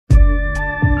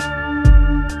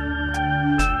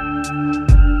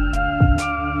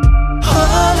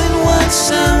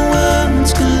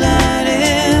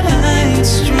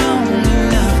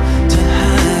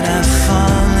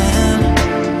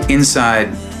Inside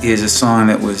is a song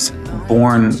that was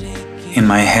born in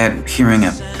my head hearing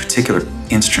a particular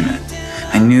instrument.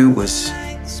 I knew it was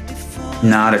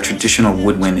not a traditional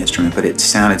woodwind instrument, but it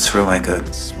sounded sort of like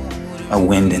a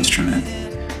wind instrument.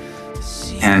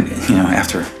 And, you know,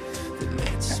 after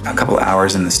a couple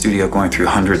hours in the studio going through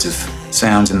hundreds of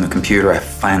sounds in the computer, I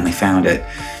finally found it.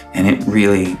 And it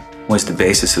really was the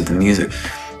basis of the music.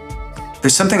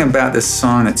 There's something about this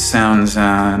song that sounds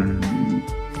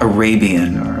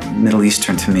Arabian or Middle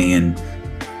Eastern to me,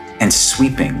 and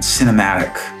sweeping,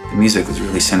 cinematic. The music was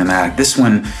really cinematic. This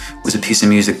one was a piece of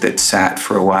music that sat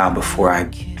for a while before I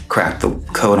cracked the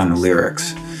code on the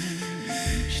lyrics.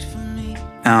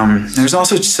 There's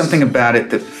also something about it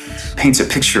that paints a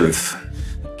picture of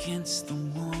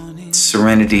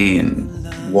serenity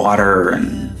and water,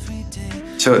 and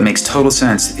so it makes total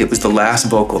sense. It was the last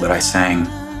vocal that I sang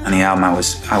on the album. I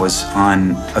was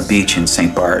on a beach in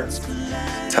St. Bart.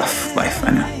 Tough life,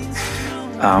 I know.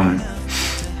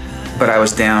 But I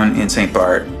was down in St.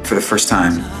 Bart for the first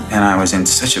time, and I was in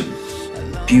such a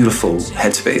beautiful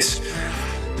headspace.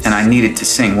 And I needed to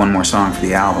sing one more song for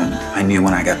the album. I knew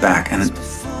when I got back, and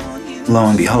lo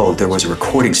and behold, there was a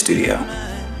recording studio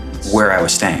where I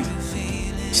was staying.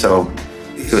 So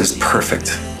it was perfect.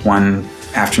 One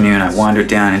afternoon, I wandered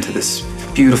down into this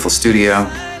beautiful studio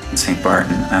in St. Bart,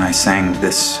 and I sang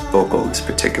this vocal, this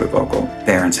particular vocal,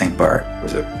 there in St. Bart. It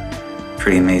was a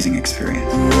pretty amazing experience.